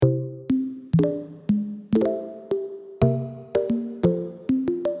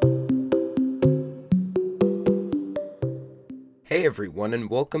Hey everyone, and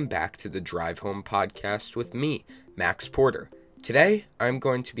welcome back to the Drive Home podcast with me, Max Porter. Today, I'm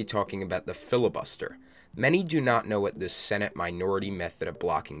going to be talking about the filibuster. Many do not know what this Senate minority method of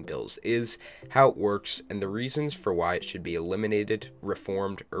blocking bills is, how it works, and the reasons for why it should be eliminated,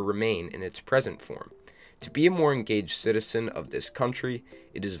 reformed, or remain in its present form. To be a more engaged citizen of this country,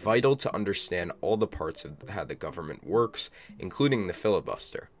 it is vital to understand all the parts of how the government works, including the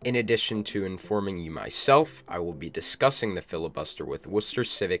filibuster. In addition to informing you myself, I will be discussing the filibuster with Wooster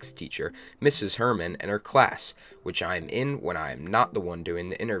Civics teacher Mrs. Herrmann and her class, which I am in when I am not the one doing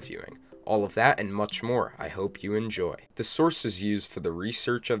the interviewing. All of that and much more, I hope you enjoy. The sources used for the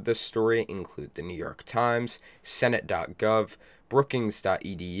research of this story include the New York Times, Senate.gov,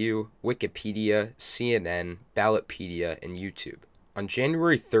 Brookings.edu, Wikipedia, CNN, Ballotpedia, and YouTube. On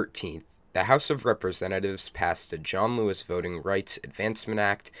January 13th, the House of Representatives passed the John Lewis Voting Rights Advancement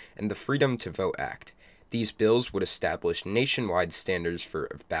Act and the Freedom to Vote Act. These bills would establish nationwide standards for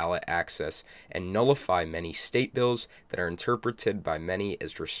ballot access and nullify many state bills that are interpreted by many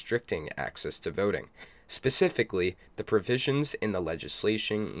as restricting access to voting. Specifically, the provisions in the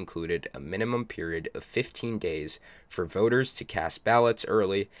legislation included a minimum period of 15 days for voters to cast ballots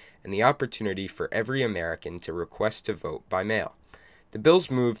early and the opportunity for every American to request to vote by mail. The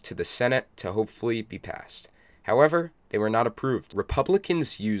bills moved to the Senate to hopefully be passed. However, they were not approved.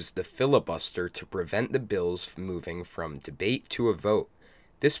 Republicans used the filibuster to prevent the bills moving from debate to a vote.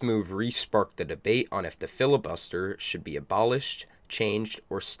 This move re-sparked the debate on if the filibuster should be abolished, changed,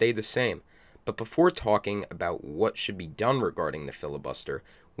 or stay the same. But before talking about what should be done regarding the filibuster,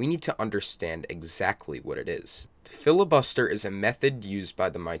 we need to understand exactly what it is. The filibuster is a method used by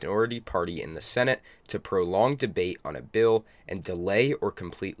the minority party in the Senate to prolong debate on a bill and delay or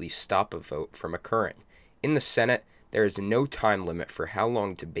completely stop a vote from occurring. In the Senate, there is no time limit for how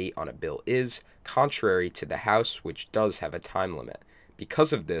long debate on a bill is, contrary to the House, which does have a time limit.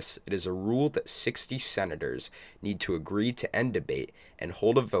 Because of this, it is a rule that 60 senators need to agree to end debate and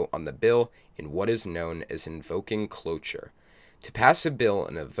hold a vote on the bill in what is known as invoking cloture. To pass a bill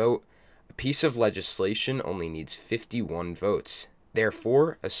in a vote, a piece of legislation only needs 51 votes.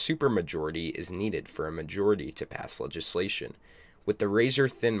 Therefore, a supermajority is needed for a majority to pass legislation. With the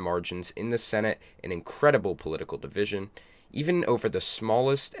razor-thin margins in the Senate and incredible political division, even over the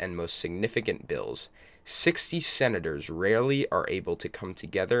smallest and most significant bills, 60 senators rarely are able to come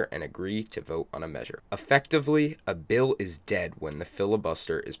together and agree to vote on a measure. Effectively, a bill is dead when the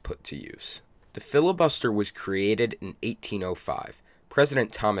filibuster is put to use. The filibuster was created in 1805.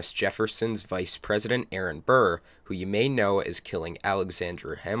 President Thomas Jefferson's Vice President Aaron Burr, who you may know as killing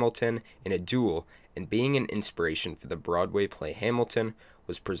Alexander Hamilton in a duel and being an inspiration for the Broadway play Hamilton,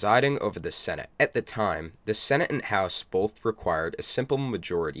 was presiding over the Senate. At the time, the Senate and House both required a simple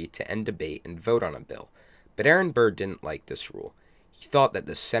majority to end debate and vote on a bill. But Aaron Burr didn't like this rule. He thought that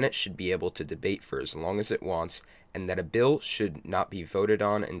the Senate should be able to debate for as long as it wants, and that a bill should not be voted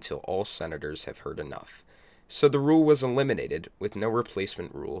on until all senators have heard enough. So the rule was eliminated, with no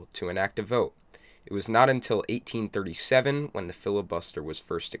replacement rule to enact a vote. It was not until 1837 when the filibuster was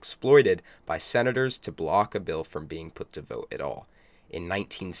first exploited by senators to block a bill from being put to vote at all. In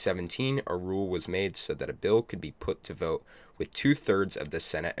 1917, a rule was made so that a bill could be put to vote with 2/3 of the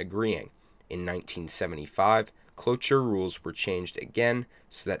Senate agreeing. In 1975, cloture rules were changed again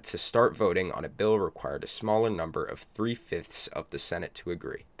so that to start voting on a bill required a smaller number of 3/5 of the Senate to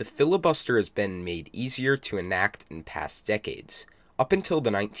agree. The filibuster has been made easier to enact in past decades. Up until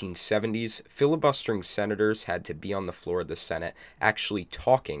the 1970s, filibustering senators had to be on the floor of the Senate actually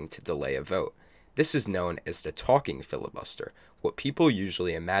talking to delay a vote. This is known as the talking filibuster, what people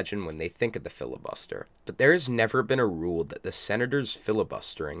usually imagine when they think of the filibuster. But there has never been a rule that the senators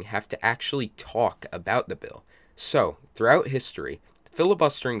filibustering have to actually talk about the bill. So, throughout history,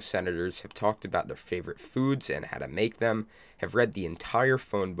 filibustering senators have talked about their favorite foods and how to make them, have read the entire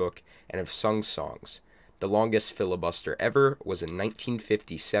phone book, and have sung songs. The longest filibuster ever was in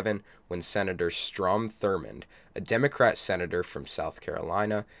 1957 when Senator Strom Thurmond, a Democrat senator from South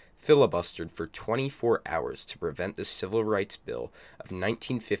Carolina, filibustered for 24 hours to prevent the Civil Rights Bill of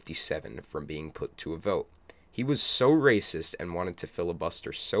 1957 from being put to a vote. He was so racist and wanted to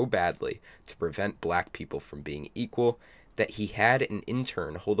filibuster so badly to prevent black people from being equal that he had an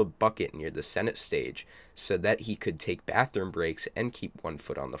intern hold a bucket near the Senate stage so that he could take bathroom breaks and keep one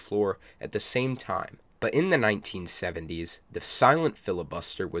foot on the floor at the same time. But in the 1970s, the silent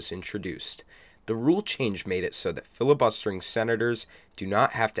filibuster was introduced. The rule change made it so that filibustering senators do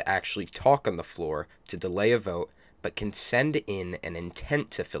not have to actually talk on the floor to delay a vote, but can send in an intent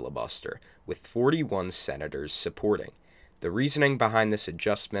to filibuster, with 41 senators supporting. The reasoning behind this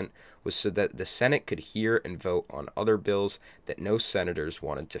adjustment was so that the Senate could hear and vote on other bills that no senators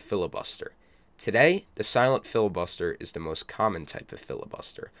wanted to filibuster. Today, the silent filibuster is the most common type of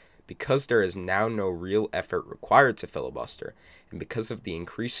filibuster, because there is now no real effort required to filibuster, and because of the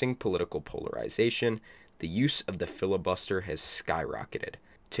increasing political polarization, the use of the filibuster has skyrocketed.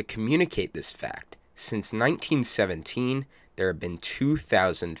 To communicate this fact, since 1917, there have been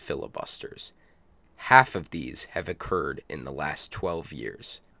 2,000 filibusters. Half of these have occurred in the last 12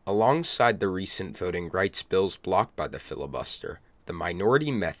 years. Alongside the recent voting rights bills blocked by the filibuster, the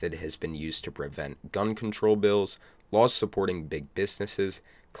minority method has been used to prevent gun control bills, laws supporting big businesses,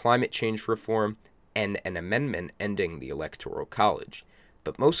 climate change reform, and an amendment ending the Electoral College.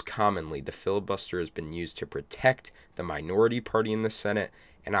 But most commonly, the filibuster has been used to protect the minority party in the Senate,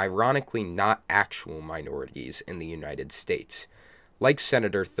 and ironically not actual minorities in the United States. Like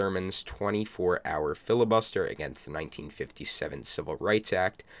Senator Herrmann's 24-hour filibuster against the 1957 Civil Rights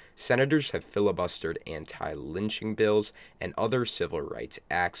Act, senators have filibustered anti-lynching bills and other civil rights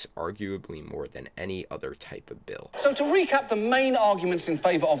acts arguably more than any other type of bill. So to recap the main arguments in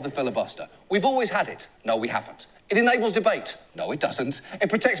favour of the filibuster, we've always had it. No, we haven't. It enables debate. No, it doesn't. It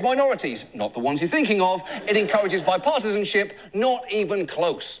protects minorities. Not the ones you're thinking of. It encourages bipartisanship. Not even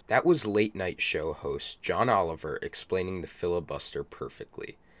close. That was late-night show host John Oliver explaining the filibuster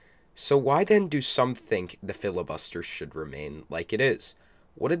perfectly. So why then do some think the filibuster should remain like it is?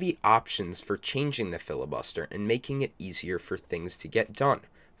 What are the options for changing the filibuster and making it easier for things to get done,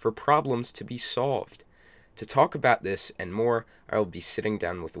 for problems to be solved? To talk about this and more, I will be sitting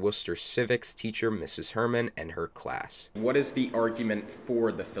down with Wooster Civics teacher Mrs. Herrmann and her class. What is the argument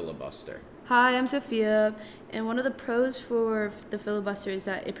for the filibuster? Hi, I'm Sophia, and one of the pros for the filibuster is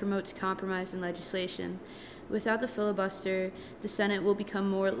that it promotes compromise in legislation. Without the filibuster, the Senate will become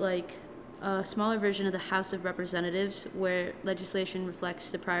more like a smaller version of the House of Representatives, where legislation reflects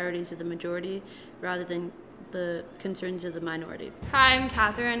the priorities of the majority rather than the concerns of the minority. Hi, I'm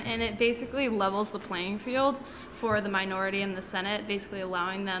Catherine, and it basically levels the playing field for the minority in the Senate, basically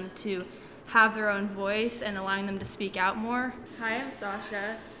allowing them to have their own voice and allowing them to speak out more. Hi, I'm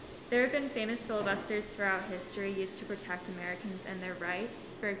Sasha. There have been famous filibusters throughout history used to protect Americans and their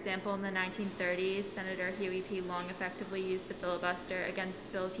rights. For example, in the 1930s, Senator Huey P. Long effectively used the filibuster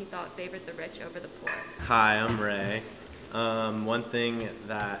against bills he thought favored the rich over the poor. Hi, I'm Ray. One thing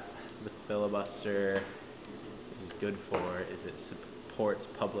that the filibuster is good for is it supports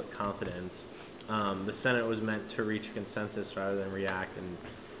public confidence. The Senate was meant to reach a consensus rather than react and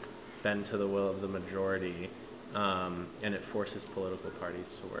bend to the will of the majority. And it forces political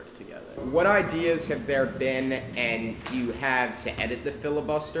parties to work together. What ideas have there been, and do you have to edit the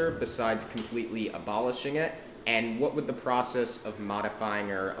filibuster besides completely abolishing it? And what would the process of modifying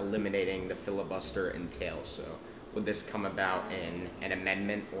or eliminating the filibuster entail? So would this come about in an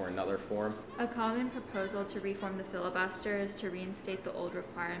amendment or another form? A common proposal to reform the filibuster is to reinstate the old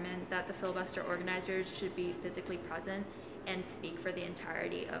requirement that the filibuster organizers should be physically present and speak for the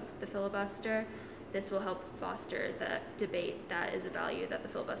entirety of the filibuster. This will help foster the debate that is a value that the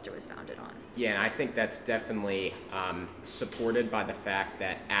filibuster was founded on. Yeah, and I think that's definitely supported by the fact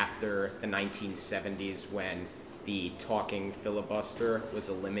that after the 1970s, when the talking filibuster was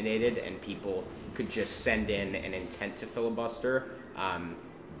eliminated and people could just send in an intent to filibuster,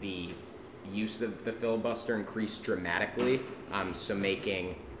 the use of the filibuster increased dramatically, so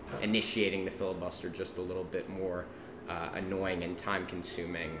making initiating the filibuster just a little bit more annoying and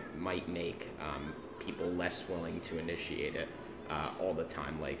time-consuming might make people less willing to initiate it all the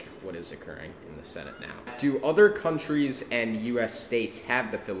time, like what is occurring in the Senate now. Do other countries and U.S. states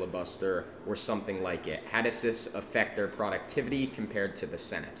have the filibuster or something like it? How does this affect their productivity compared to the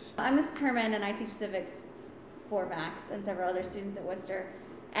Senate's? I'm Mrs. Herrmann, and I teach civics for Max and several other students at Wooster.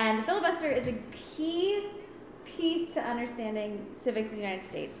 And the filibuster is a key piece to understanding civics in the United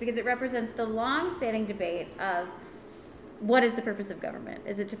States because it represents the long-standing debate of what is the purpose of government?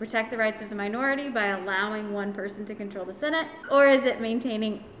 Is it to protect the rights of the minority by allowing one person to control the Senate? Or is it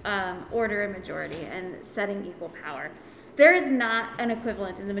maintaining order and majority and setting equal power? There is not an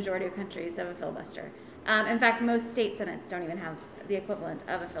equivalent in the majority of countries of a filibuster. In fact, most state senates don't even have the equivalent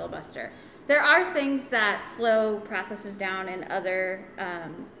of a filibuster. There are things that slow processes down in other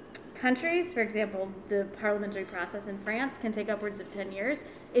countries. For example, the parliamentary process in France can take upwards of 10 years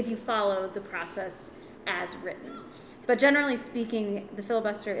if you follow the process as written. But generally speaking, the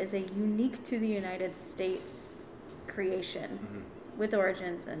filibuster is a unique to the United States creation with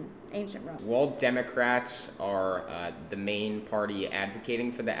origins in ancient Rome. While Democrats are the main party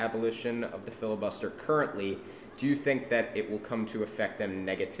advocating for the abolition of the filibuster currently, do you think that it will come to affect them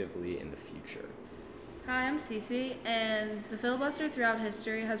negatively in the future? Hi, I'm Cece, and the filibuster throughout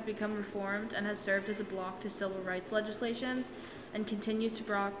history has become reformed and has served as a block to civil rights legislations and continues to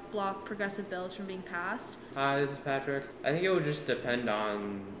block progressive bills from being passed. Hi, this is Patrick. I think it would just depend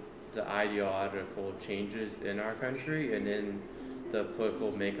on the ideological changes in our country and in the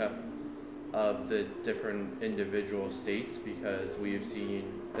political makeup of the different individual states, because we have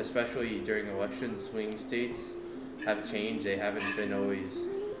seen, especially during elections, swing states have changed. They haven't been always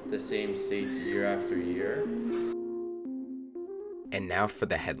the same states year after year. And now for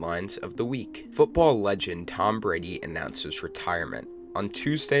the headlines of the week. Football legend Tom Brady announces retirement. On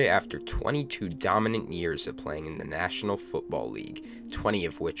Tuesday, after 22 dominant years of playing in the National Football League, 20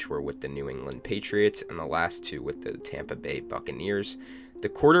 of which were with the New England Patriots and the last 2 with the Tampa Bay Buccaneers, the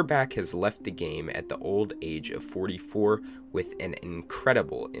quarterback has left the game at the old age of 44 with an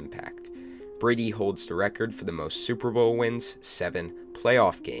incredible impact. Brady holds the record for the most Super Bowl wins, 7,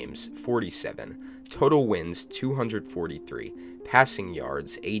 playoff games, 47, total wins, 243, passing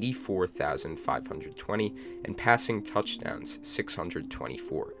yards, 84,520, and passing touchdowns,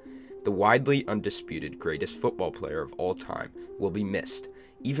 624. The widely undisputed greatest football player of all time will be missed,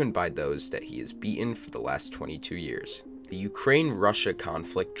 even by those that he has beaten for the last 22 years. The Ukraine-Russia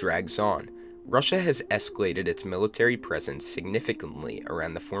conflict drags on. Russia has escalated its military presence significantly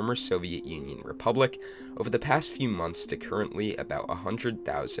around the former Soviet Union Republic over the past few months to currently about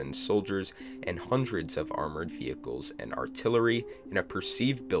 100,000 soldiers and hundreds of armored vehicles and artillery in a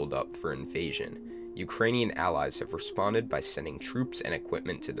perceived buildup for invasion. Ukrainian allies have responded by sending troops and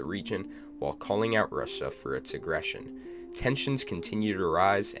equipment to the region while calling out Russia for its aggression. Tensions continue to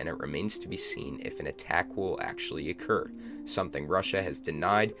rise, and it remains to be seen if an attack will actually occur, something Russia has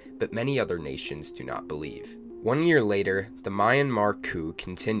denied, but many other nations do not believe. 1 year later, the Myanmar coup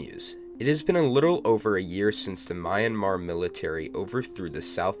continues. It has been a little over a year since the Myanmar military overthrew the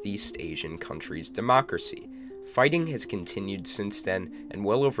Southeast Asian country's democracy. Fighting has continued since then, and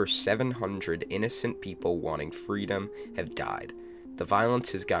well over 700 innocent people wanting freedom have died. The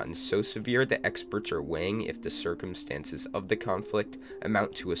violence has gotten so severe that experts are weighing if the circumstances of the conflict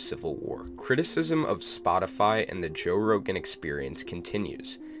amount to a civil war. Criticism of Spotify and the Joe Rogan Experience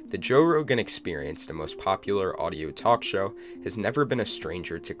continues. The Joe Rogan Experience, the most popular audio talk show, has never been a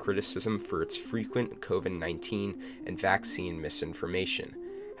stranger to criticism for its frequent COVID-19 and vaccine misinformation.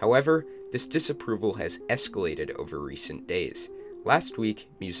 However, this disapproval has escalated over recent days. Last week,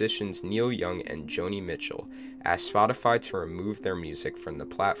 musicians Neil Young and Joni Mitchell asked Spotify to remove their music from the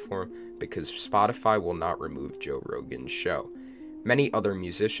platform because Spotify will not remove Joe Rogan's show. Many other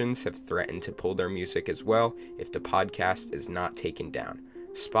musicians have threatened to pull their music as well if the podcast is not taken down.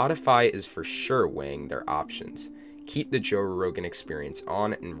 Spotify is for sure weighing their options. Keep the Joe Rogan Experience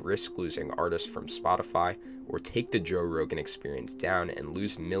on and risk losing artists from Spotify, or take the Joe Rogan Experience down and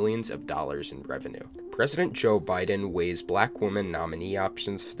lose millions of dollars in revenue. President Joe Biden weighs black woman nominee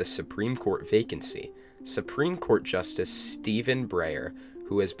options for the Supreme Court vacancy. Supreme Court Justice Stephen Breyer,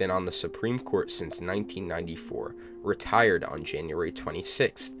 who has been on the Supreme Court since 1994, retired on January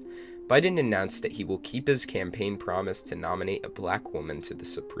 26th. Biden announced that he will keep his campaign promise to nominate a black woman to the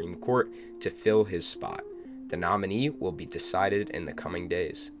Supreme Court to fill his spot. The nominee will be decided in the coming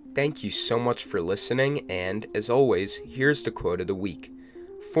days. Thank you so much for listening, and as always, here's the quote of the week.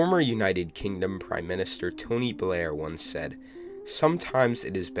 Former United Kingdom Prime Minister Tony Blair once said, "Sometimes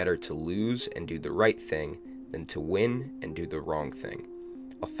it is better to lose and do the right thing than to win and do the wrong thing."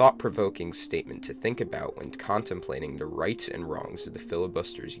 A thought-provoking statement to think about when contemplating the rights and wrongs of the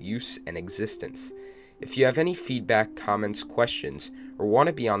filibuster's use and existence. If you have any feedback, comments, questions, or want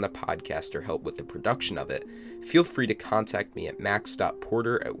to be on the podcast or help with the production of it, feel free to contact me at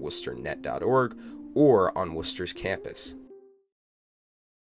max.porter@worcesternet.org or on Wooster's campus.